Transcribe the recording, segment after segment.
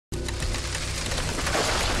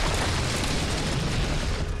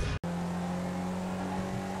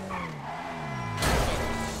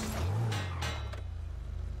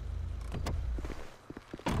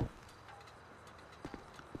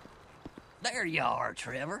There you are,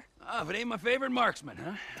 Trevor. Ah, but ain't my favorite marksman,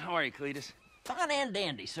 huh? How are you, Cletus? Fine and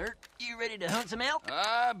dandy, sir. You ready to hunt some elk?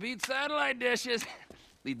 Beat satellite dishes.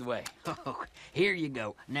 Lead the way. Oh, here you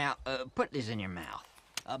go. Now, put this in your mouth.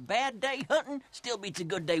 A bad day hunting still beats a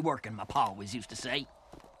good day working, my pa always used to say.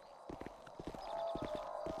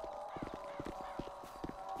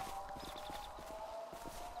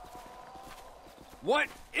 What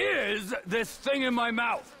is this thing in my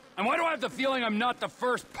mouth? And why do I have the feeling I'm not the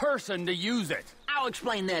first person to use it? I'll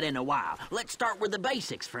explain that in a while. Let's start with the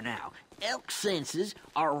basics for now. Elk senses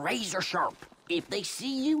are razor sharp. If they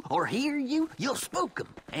see you or hear you, you'll spook them,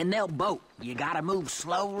 and they'll bolt. You gotta move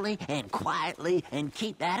slowly and quietly and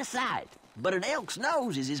keep that aside. But an elk's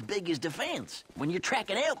nose is as big as defense. When you're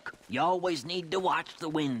tracking elk, you always need to watch the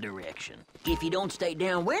wind direction. If you don't stay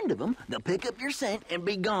downwind of them, they'll pick up your scent and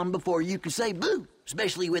be gone before you can say boo,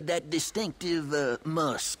 especially with that distinctive,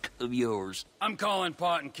 musk of yours. I'm calling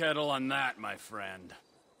pot and kettle on that, my friend.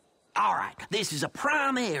 All right, this is a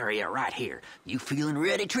prime area right here. You feeling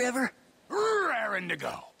ready, Trevor? Raring to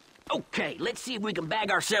go. Okay, let's see if we can bag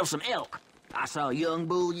ourselves some elk. I saw a young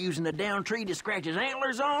bull using a down tree to scratch his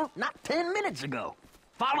antlers on not 10 minutes ago.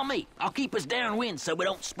 Follow me. I'll keep us downwind so we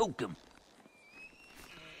don't spook them.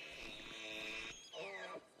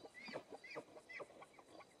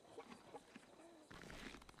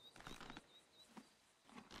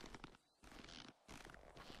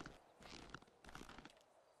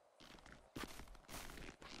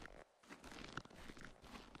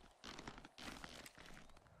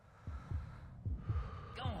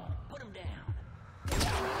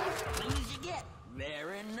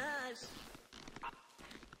 Very nice.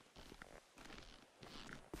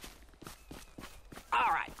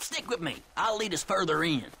 All right, stick with me. I'll lead us further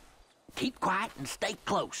in. Keep quiet and stay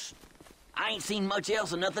close. I ain't seen much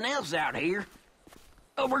else and nothing else out here.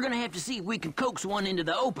 Oh, we're gonna have to see if we can coax one into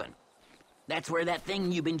the open. That's where that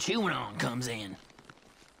thing you've been chewing on comes in.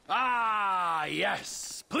 Ah,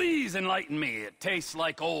 yes. Please enlighten me. It tastes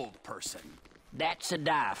like old person. That's a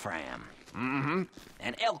diaphragm. Mm-hmm.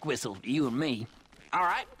 An elk whistle to you and me. All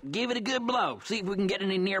right, give it a good blow. See if we can get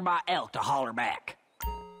any nearby elk to holler back.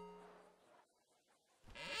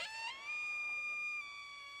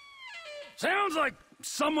 Sounds like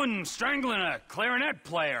someone strangling a clarinet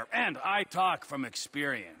player, and I talk from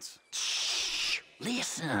experience. Shh,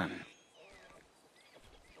 listen.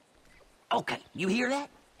 Okay, you hear that?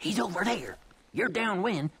 He's over there. You're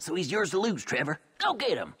downwind, so he's yours to lose, Trevor. Go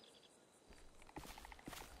get him.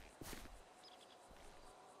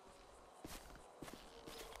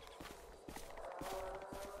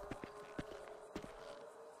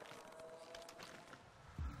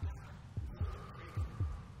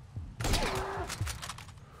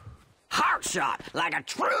 Shot like a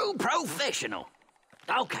true professional.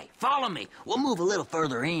 Okay, follow me. We'll move a little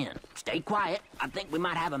further in. Stay quiet. I think we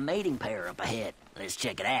might have a mating pair up ahead. Let's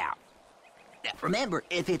check it out. Now, remember,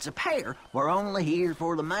 if it's a pair, we're only here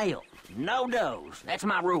for the male. No does. That's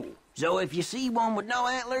my rule. So if you see one with no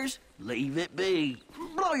antlers, leave it be.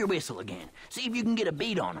 Blow your whistle again. See if you can get a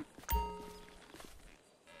beat on them.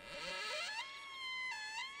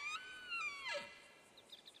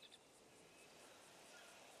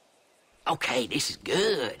 Okay, this is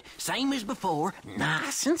good. Same as before,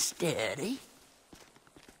 nice and steady.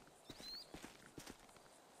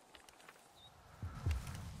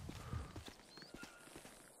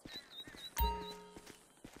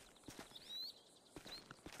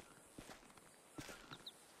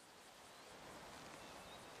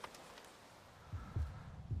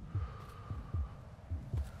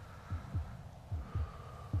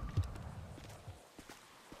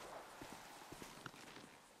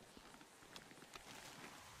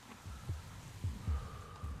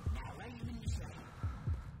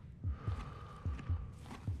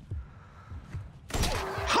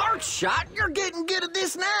 Shot, you're getting good at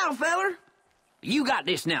this now, feller. You got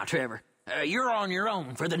this now, Trevor. You're on your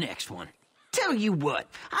own for the next one. Tell you what,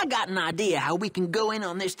 I got an idea how we can go in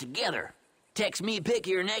on this together. Text me a pic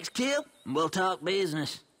of your next kill, and we'll talk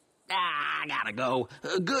business. I gotta go.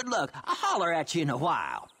 Good luck. I'll holler at you in a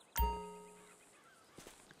while.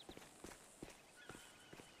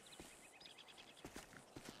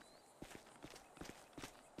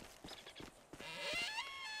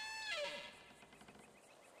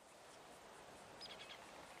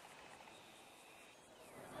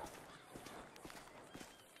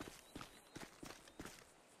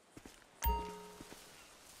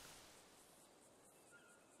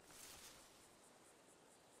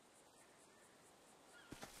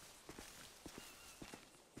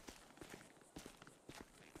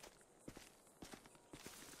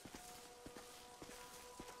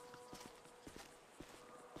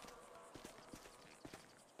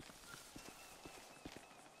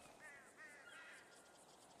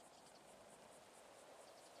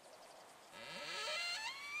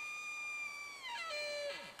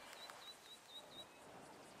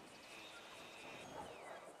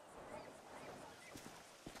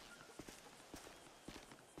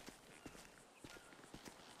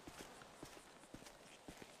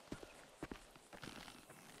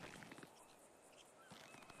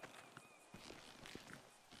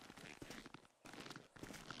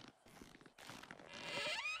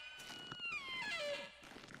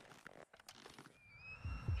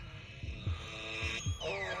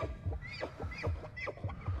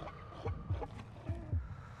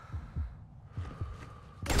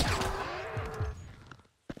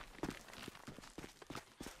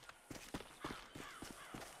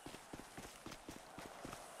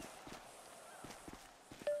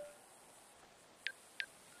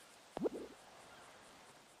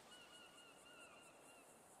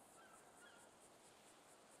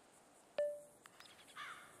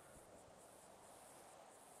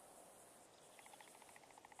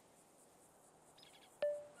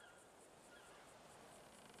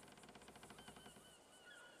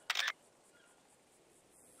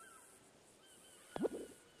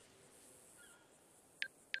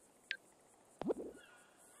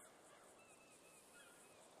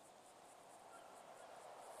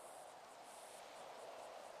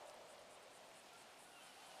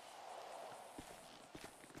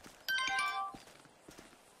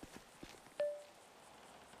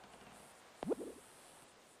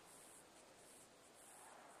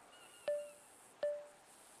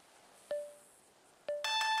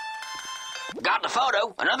 Got the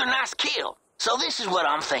photo, another nice kill. So this is what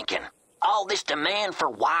I'm thinking. All this demand for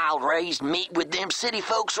wild-raised meat with them city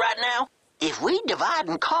folks right now? If we divide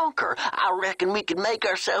and conquer, I reckon we could make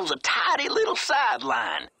ourselves a tidy little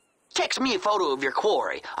sideline. Text me a photo of your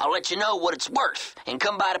quarry. I'll let you know what it's worth, and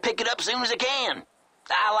come by to pick it up as soon as I can.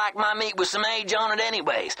 I like my meat with some age on it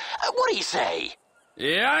anyways. What do you say?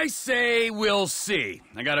 Yeah, I say we'll see.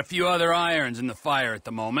 I got a few other irons in the fire at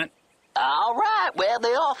the moment. All right, well, the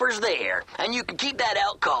offer's there, and you can keep that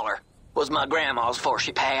elk collar. Was my grandma's before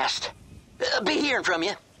she passed. Be hearing from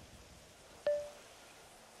you.